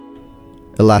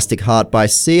Elastic Heart by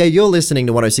Sia. You're listening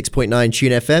to 106.9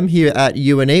 Tune FM here at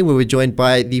UNE, where we're joined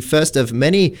by the first of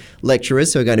many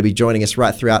lecturers who are going to be joining us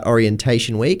right throughout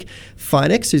orientation week.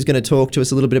 Finex, who's going to talk to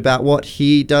us a little bit about what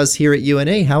he does here at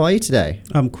UNE. How are you today?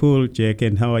 I'm cool, Jake,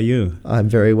 and how are you? I'm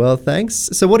very well, thanks.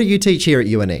 So what do you teach here at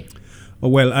UNE? Oh,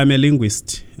 well, I'm a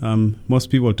linguist. Most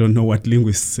people don't know what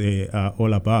linguists are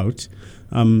all about.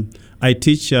 I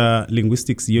teach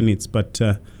linguistics units, but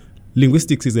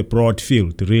linguistics is a broad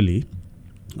field, really.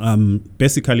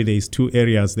 Basically, there is two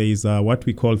areas. There is what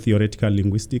we call theoretical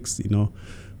linguistics,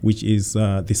 which is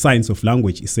the science of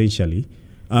language, essentially.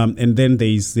 And then there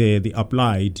is the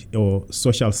applied or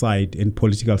social side and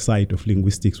political side of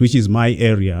linguistics, which is my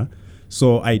area.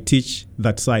 So I teach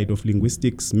that side of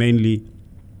linguistics, mainly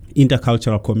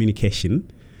intercultural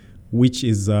communication, which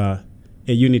is a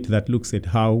unit that looks at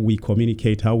how we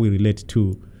communicate, how we relate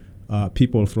to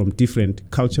people from different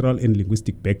cultural and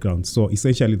linguistic backgrounds. So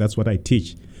essentially, that's what I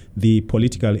teach, the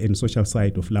political and social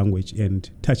side of language and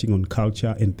touching on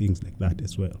culture and things like that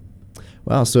as well.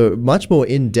 Wow, so much more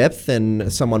in-depth than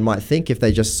someone might think if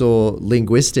they just saw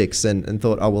linguistics and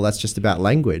thought, oh, well, that's just about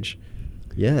language.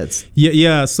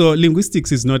 Yeah, so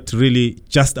linguistics is not really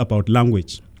just about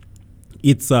language.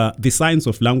 It's the science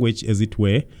of language, as it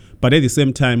were, but at the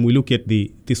same time, we look at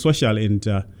the social and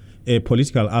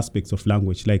political aspects of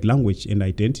language, like language and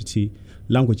identity,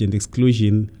 language and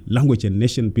exclusion, language and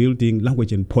nation building,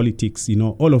 language and politics,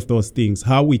 all of those things,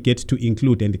 how we get to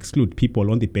include and exclude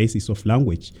people on the basis of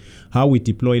language, how we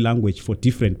deploy language for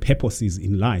different purposes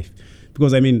in life.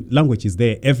 Because, language is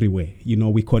there everywhere.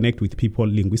 We connect with people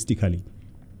linguistically.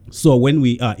 So when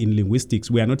we are in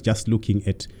linguistics, we are not just looking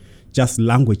at just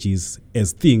languages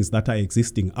as things that are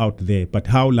existing out there, but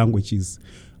how languages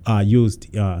are used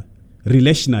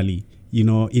relationally,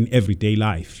 in everyday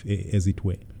life, as it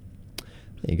were.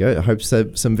 There you go. I hope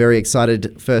so. Some very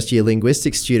excited first-year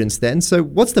linguistics students then. So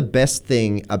what's the best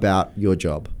thing about your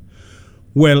job?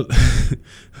 Well,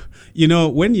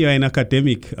 when you're an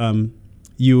academic,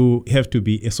 you have to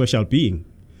be a social being.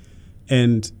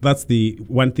 And that's the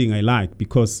one thing I like,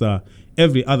 because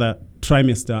every other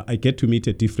trimester, I get to meet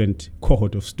a different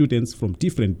cohort of students from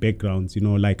different backgrounds,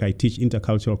 like I teach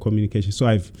intercultural communication.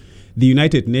 So the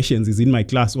United Nations is in my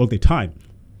class all the time,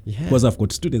 because I've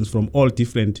got students from all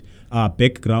different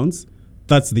backgrounds.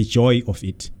 That's the joy of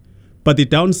it. But the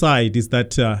downside is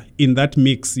that in that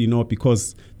mix,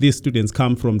 because these students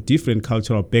come from different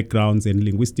cultural backgrounds and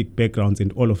linguistic backgrounds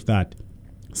and all of that,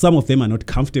 some of them are not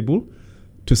comfortable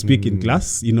to speak in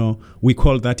class. We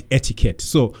call that etiquette.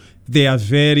 So they are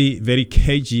very, very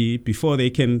cagey before they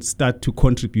can start to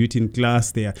contribute in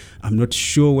class. I'm not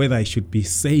sure whether I should be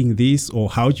saying this or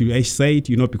how do I say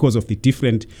it, because of the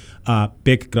different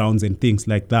backgrounds and things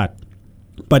like that.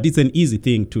 But it's an easy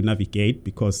thing to navigate,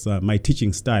 because my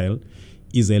teaching style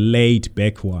is a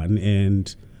laid-back one,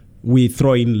 and we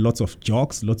throw in lots of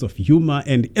jokes, lots of humor,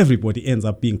 and everybody ends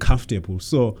up being comfortable.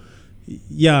 So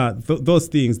those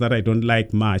things that I don't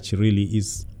like much really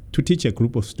is to teach a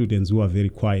group of students who are very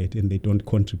quiet and they don't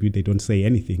contribute, they don't say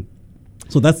anything.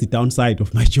 So that's the downside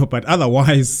of my job. But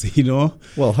otherwise,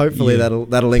 Well, hopefully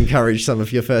that'll encourage some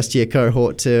of your first year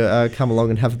cohort to come along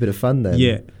and have a bit of fun then.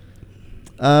 Yeah.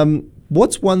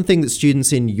 What's one thing that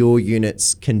students in your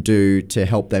units can do to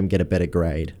help them get a better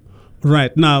grade?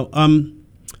 Right. Now,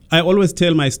 I always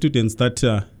tell my students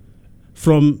that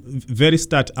from very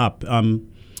start up,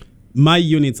 my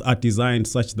units are designed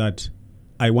such that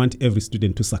I want every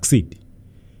student to succeed.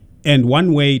 And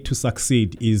one way to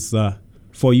succeed is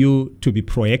for you to be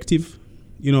proactive.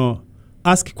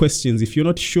 Ask questions. If you're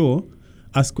not sure,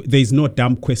 ask. There is no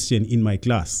dumb question in my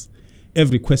class.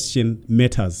 Every question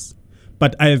matters.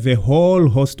 But I have a whole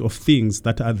host of things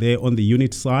that are there on the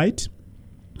unit side,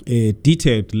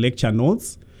 detailed lecture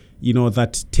notes,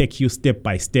 that take you step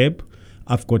by step.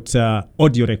 I've got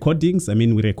audio recordings.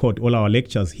 we record all our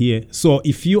lectures here. So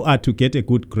if you are to get a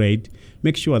good grade,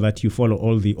 make sure that you follow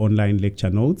all the online lecture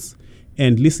notes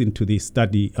and listen to the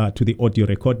to the audio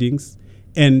recordings,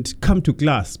 and come to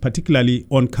class, particularly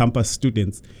on-campus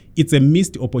students. It's a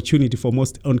missed opportunity for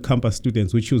most on-campus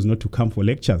students who choose not to come for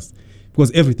lectures,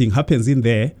 because everything happens in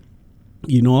there.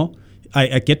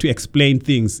 I get to explain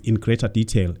things in greater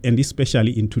detail, and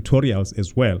especially in tutorials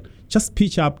as well. Just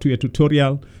pitch up to a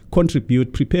tutorial,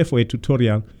 contribute, prepare for a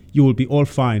tutorial. You will be all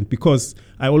fine, because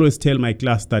I always tell my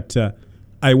class that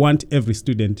I want every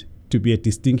student to be a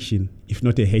distinction, if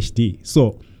not a HD.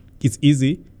 So it's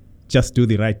easy. Just do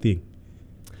the right thing.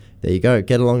 There you go.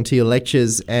 Get along to your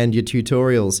lectures and your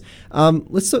tutorials.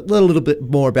 Let's talk a little bit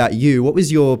more about you. What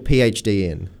was your PhD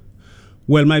in?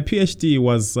 Well, my PhD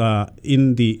was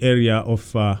in the area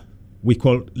of we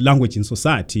call language in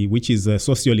society, which is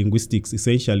sociolinguistics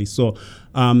essentially. So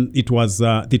it was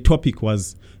the topic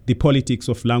was the politics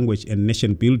of language and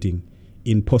nation building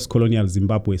in post-colonial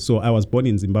Zimbabwe. So I was born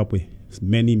in Zimbabwe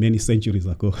many centuries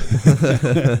ago.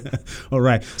 All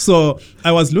right. So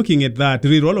I was looking at that,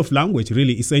 the role of language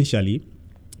really essentially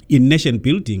in nation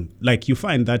building. Like you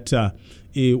find that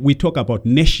we talk about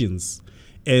nations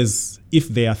as if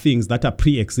they are things that are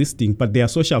pre-existing, but they are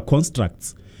social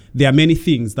constructs. There are many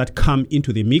things that come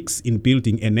into the mix in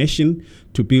building a nation,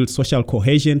 to build social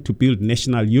cohesion, to build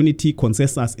national unity,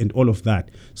 consensus, and all of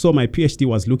that. So my PhD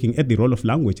was looking at the role of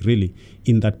language really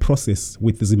in that process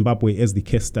with Zimbabwe as the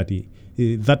case study.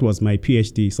 That was my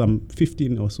PhD some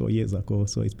 15 or so years ago,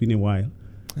 so it's been a while.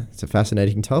 It's a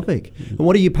fascinating topic. And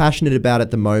what are you passionate about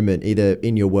at the moment, either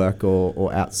in your work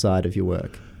or outside of your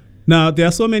work? Now, there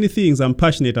are so many things I'm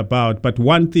passionate about, but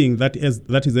one thing that is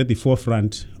at the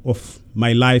forefront of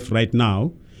my life right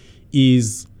now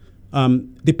is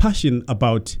the passion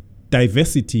about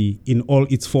diversity in all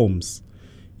its forms.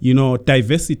 You know,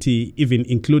 diversity even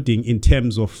including in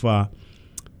terms of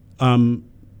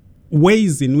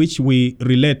ways in which we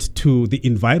relate to the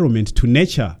environment, to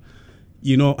nature,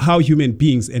 you know, how human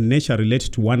beings and nature relate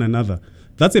to one another.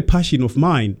 That's a passion of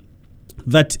mine,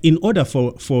 that in order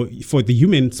for the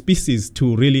human species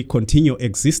to really continue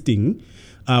existing,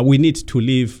 we need to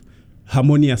live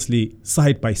harmoniously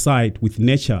side by side with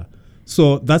nature.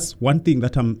 So that's one thing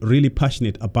that I'm really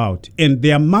passionate about. And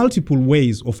there are multiple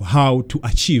ways of how to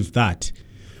achieve that.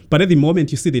 But at the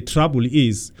moment, you see, the trouble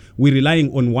is we're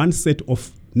relying on one set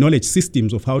of knowledge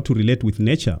systems of how to relate with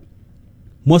nature,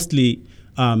 mostly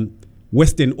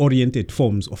Western-oriented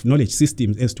forms of knowledge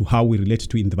systems as to how we relate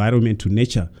to environment, to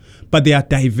nature. But there are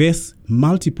diverse,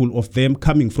 multiple of them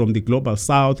coming from the global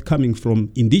south, coming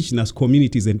from indigenous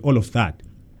communities and all of that.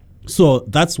 So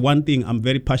that's one thing I'm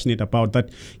very passionate about,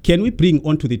 that can we bring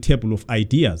onto the table of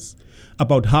ideas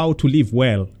about how to live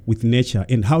well with nature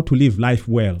and how to live life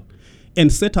well,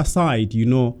 and set aside, you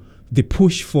know, the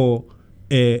push for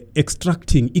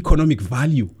extracting economic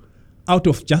value out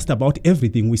of just about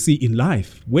everything we see in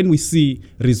life. When we see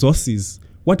resources,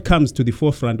 what comes to the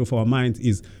forefront of our minds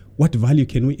is what value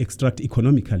can we extract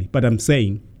economically? But I'm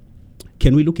saying,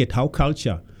 can we look at how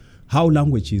culture, how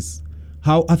languages,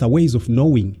 how other ways of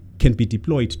knowing can be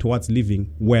deployed towards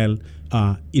living well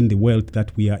in the world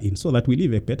that we are in, so that we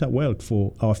live a better world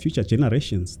for our future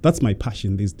generations? That's my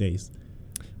passion these days.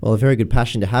 Well, a very good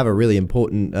passion to have, a really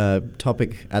important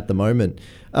topic at the moment.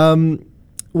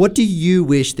 What do you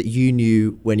wish that you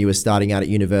knew when you were starting out at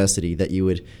university, that you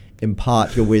would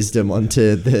impart your wisdom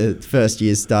onto the first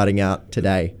years starting out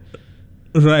today?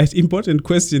 Right, important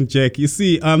question, Jack. You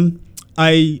see,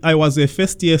 I was a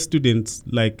first year student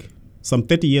like some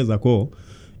 30 years ago,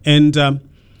 and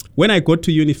when I got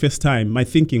to uni first time, my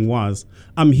thinking was,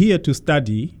 I'm here to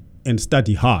study and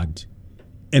study hard,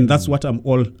 and that's what I'm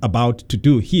all about to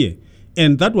do here.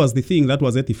 And that was the thing that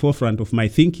was at the forefront of my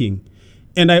thinking.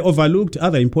 And I overlooked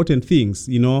other important things,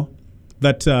 you know,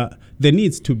 that there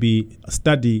needs to be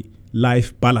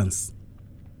study-life balance.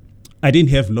 I didn't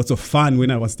have lots of fun when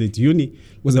I was at uni,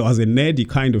 because I was a nerdy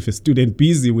kind of a student,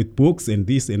 busy with books and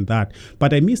this and that.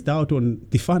 But I missed out on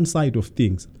the fun side of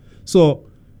things. So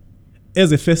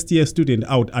as a first-year student,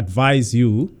 I would advise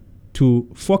you to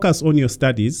focus on your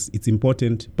studies. It's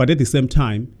important. But at the same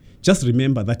time, just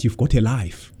remember that you've got a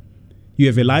life. You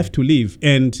have a life to live.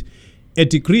 And a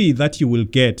degree that you will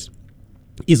get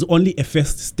is only a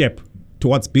first step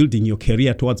towards building your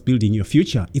career, towards building your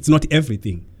future. It's not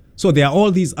everything. So there are all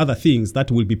these other things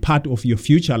that will be part of your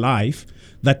future life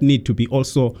that need to be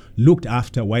also looked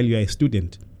after while you're a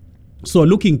student. So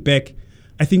looking back,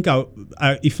 I think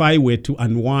if I were to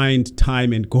unwind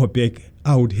time and go back,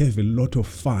 I would have a lot of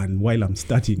fun while I'm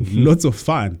studying, lots of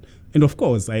fun. And of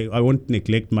course, I won't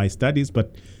neglect my studies,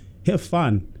 but have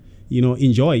fun, you know,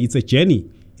 enjoy. It's a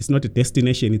journey. It's not a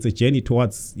destination. It's a journey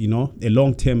towards, you know, a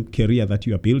long-term career that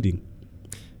you are building.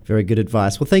 Very good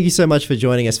advice. Well, thank you so much for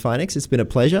joining us, Finex. It's been a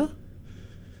pleasure.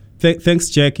 Thanks,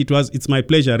 Jack. It's my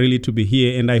pleasure really to be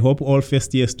here, and I hope all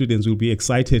first-year students will be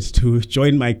excited to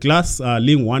join my class,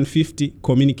 Ling 150,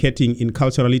 Communicating in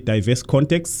Culturally Diverse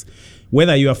Contexts.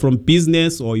 Whether you are from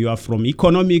business or you are from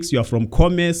economics, you are from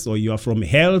commerce or you are from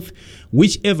health,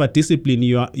 whichever discipline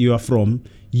you are from,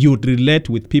 you'd relate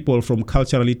with people from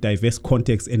culturally diverse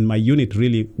contexts, and my unit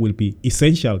really will be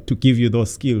essential to give you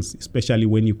those skills, especially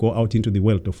when you go out into the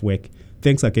world of work.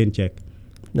 Thanks again, Jack.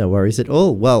 No worries at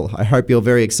all. Well, I hope you're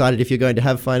very excited if you're going to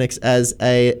have Finex as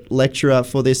a lecturer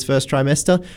for this first trimester.